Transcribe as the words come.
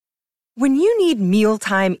When you need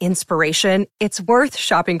mealtime inspiration, it's worth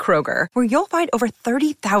shopping Kroger, where you'll find over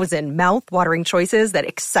 30,000 mouth-watering choices that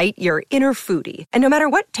excite your inner foodie. And no matter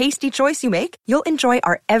what tasty choice you make, you'll enjoy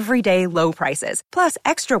our everyday low prices, plus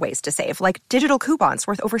extra ways to save, like digital coupons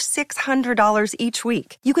worth over $600 each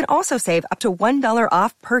week. You can also save up to $1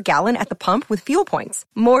 off per gallon at the pump with fuel points.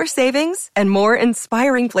 More savings and more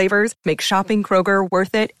inspiring flavors make shopping Kroger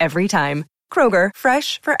worth it every time. Kroger,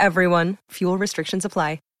 fresh for everyone. Fuel restrictions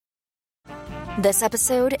apply. This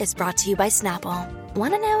episode is brought to you by Snapple.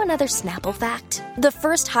 Want to know another Snapple fact? The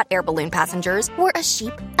first hot air balloon passengers were a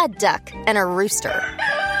sheep, a duck, and a rooster.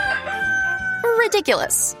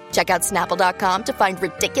 Ridiculous. Check out Snapple.com to find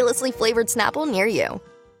ridiculously flavored Snapple near you.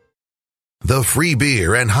 The Free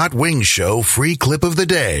Beer and Hot Wings Show free clip of the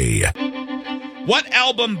day. What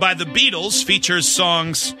album by the Beatles features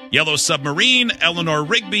songs Yellow Submarine, Eleanor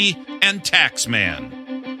Rigby, and Taxman?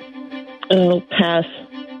 Oh, pass.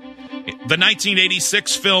 The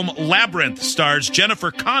 1986 film Labyrinth stars Jennifer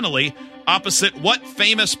Connelly opposite what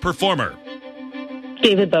famous performer?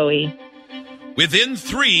 David Bowie. Within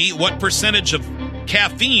 3, what percentage of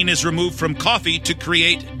caffeine is removed from coffee to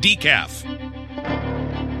create decaf?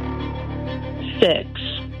 6.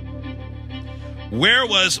 Where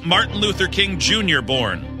was Martin Luther King Jr.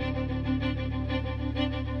 born?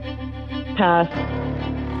 Pass.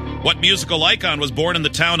 What musical icon was born in the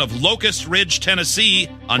town of Locust Ridge, Tennessee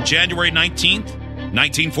on January 19th,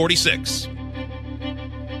 1946?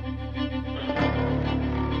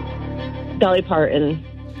 Dolly Parton.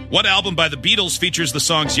 What album by the Beatles features the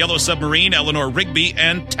songs Yellow Submarine, Eleanor Rigby,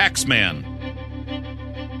 and Taxman?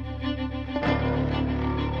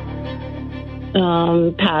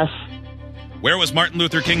 Pass. Where was Martin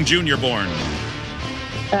Luther King Jr. born?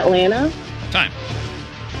 Atlanta. Time.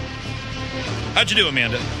 How'd you do,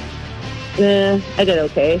 Amanda? I did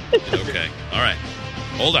okay. Okay. All right.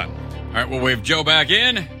 Hold on. All right, we'll wave Joe back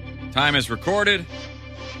in. Time is recorded.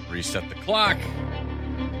 Reset the clock.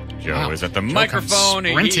 Joe is at the microphone.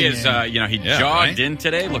 He is, he jogged in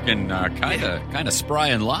today, looking kind of spry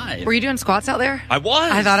and live. Were you doing squats out there? I was.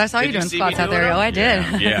 I thought I saw you doing squats out there. Oh, I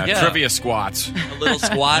did. Yeah, trivia squats. A little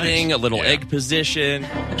squatting, a little egg position.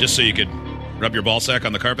 Just so you could rub your ball sack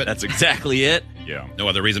on the carpet? That's exactly it. Yeah. No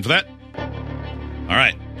other reason for that? All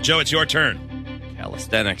right. Joe, it's your turn.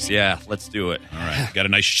 Calisthenics, yeah. Let's do it. All right. Got a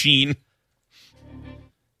nice sheen.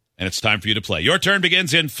 And it's time for you to play. Your turn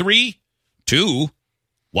begins in 3, 2,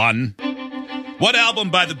 1. What album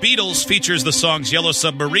by the Beatles features the songs Yellow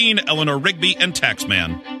Submarine, Eleanor Rigby, and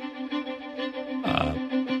Taxman?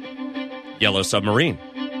 Yellow Submarine.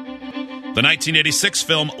 The 1986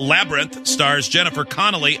 film Labyrinth stars Jennifer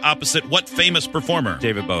Connelly opposite what famous performer?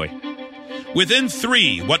 David Bowie. Within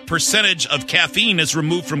 3, what percentage of caffeine is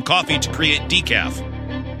removed from coffee to create decaf?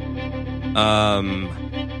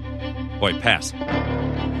 Pass.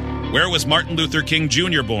 Where was Martin Luther King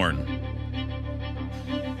Jr. born?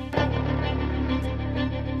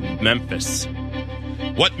 Memphis.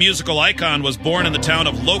 What musical icon was born in the town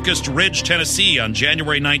of Locust Ridge, Tennessee on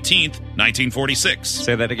January 19th, 1946?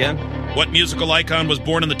 Say that again. What musical icon was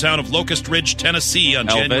born in the town of Locust Ridge, Tennessee on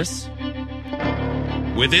January... Elvis.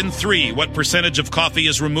 Within 3, what percentage of caffeine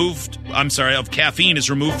is removed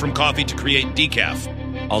from coffee to create decaf?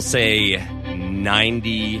 I'll say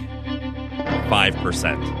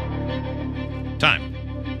 95%. Time.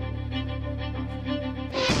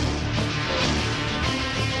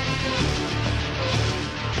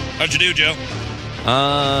 How'd you do, Joe?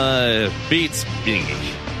 Beats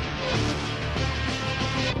Bingy.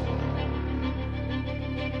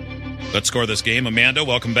 Let's score this game. Amanda,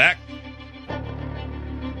 welcome back.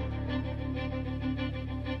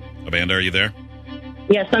 Amanda, are you there?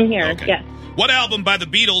 Yes, I'm here. Okay. Yes. What album by the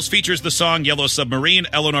Beatles features the song Yellow Submarine,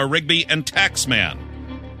 Eleanor Rigby, and Taxman?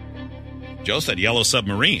 Joe said Yellow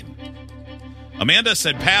Submarine. Amanda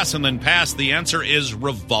said pass and then pass. The answer is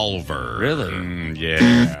Revolver. Really?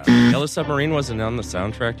 Yeah. Yellow Submarine wasn't on the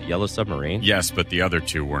soundtrack to Yellow Submarine? Yes, but the other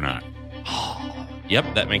two were not.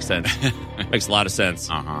 Yep, that makes sense. Makes a lot of sense.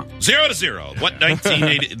 0-0. What the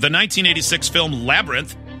 1986 film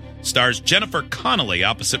Labyrinth stars Jennifer Connelly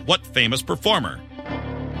opposite what famous performer?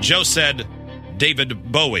 Joe said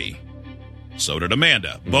David Bowie. So did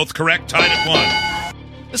Amanda. Both correct, tied at 1.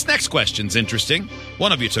 This next question's interesting.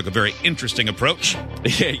 One of you took a very interesting approach.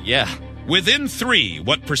 Yeah. Within 3,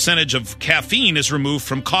 what percentage of caffeine is removed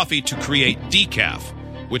from coffee to create decaf,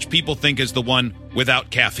 which people think is the one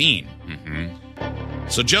without caffeine? Mm-hmm.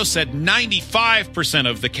 So Joe said 95%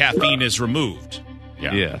 of the caffeine is removed.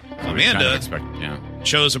 Yeah. Amanda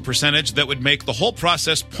chose a percentage that would make the whole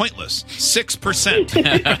process pointless. 6%.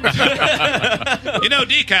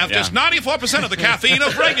 Decaf, just 94% of the caffeine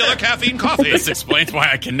of regular caffeine coffee. This explains why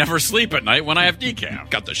I can never sleep at night when I have decaf.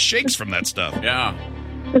 Got the shakes from that stuff. Yeah.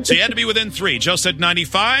 So you had to be within 3. Joe said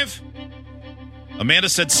 95. Amanda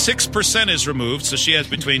said 6% is removed, so she has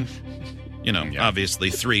between, obviously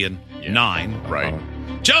 3 and 9. Right.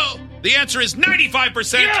 Joe, the answer is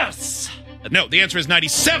 95%. Yes! No, the answer is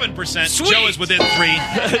 97%. Sweet. Joe is within 3,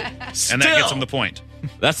 and that gets him the point.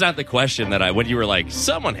 That's not the question that when you were like,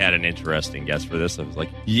 someone had an interesting guess for this, I was like,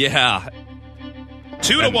 yeah.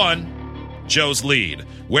 2-1, Joe's lead.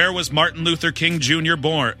 Where was Martin Luther King Jr.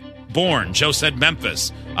 born? Joe said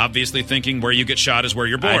Memphis. Obviously thinking where you get shot is where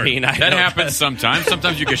you're born. I mean, that happens sometimes.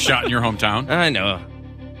 Sometimes you get shot in your hometown. I know.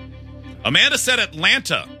 Amanda said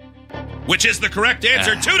Atlanta, which is the correct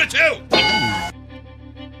answer. 2-2.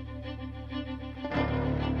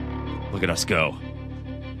 Look at us go.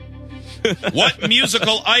 What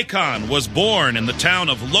musical icon was born in the town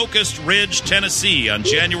of Locust Ridge, Tennessee on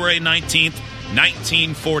January 19th,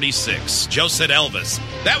 1946? Joe said Elvis.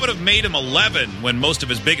 That would have made him 11 when most of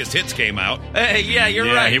his biggest hits came out. Hey, you're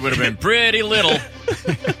right. He would have been pretty little. No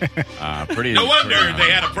wonder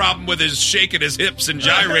they had a problem with his shaking his hips and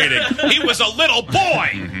gyrating. He was a little boy.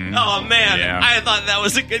 Mm-hmm. Oh, man. Yeah. I thought that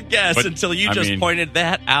was a good guess until you pointed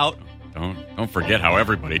that out. Don't forget how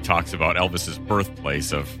everybody talks about Elvis's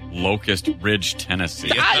birthplace of Locust Ridge,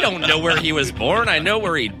 Tennessee. I don't know where he was born. I know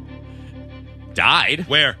where he died.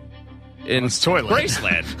 Where? In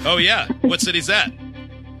Graceland. Oh, yeah. What city's that?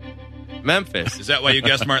 Memphis. Is that why you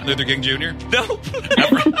guessed Martin Luther King Jr.? Nope.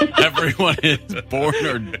 Everyone is born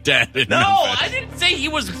or dead in Memphis. I didn't say he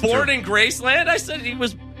was born in Graceland. I said he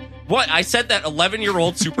was... What? I said that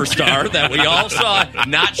 11-year-old superstar that we all saw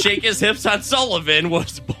not shake his hips on Sullivan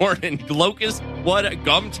was born in Locust,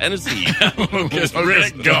 Gum, Tennessee. Locust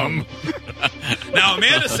Ridge Gum. Now,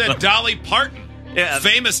 Amanda said Dolly Parton,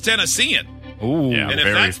 famous Tennessean. Ooh, yeah, and if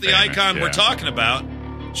that's the icon we're talking about,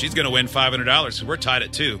 she's going to win $500, so we're tied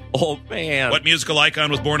at 2. Oh, man. What musical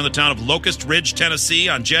icon was born in the town of Locust Ridge, Tennessee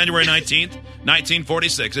on January 19th,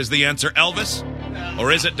 1946? Is the answer Elvis?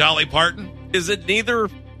 Or is it Dolly Parton? Is it neither?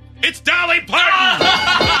 It's Dolly Parton!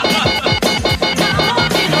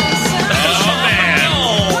 Oh, man.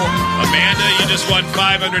 Amanda, you just won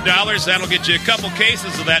 $500. That'll get you a couple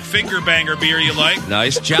cases of that finger banger beer you like.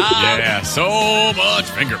 Nice job. Yeah, so much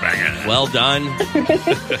finger banging. Well done.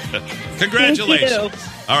 Congratulations.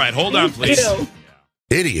 All right, hold on, please.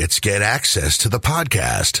 Idiots get access to the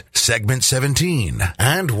podcast, segment 17,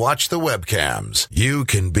 and watch the webcams. You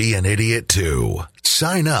can be an idiot too.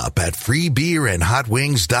 Sign up at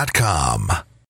freebeerandhotwings.com.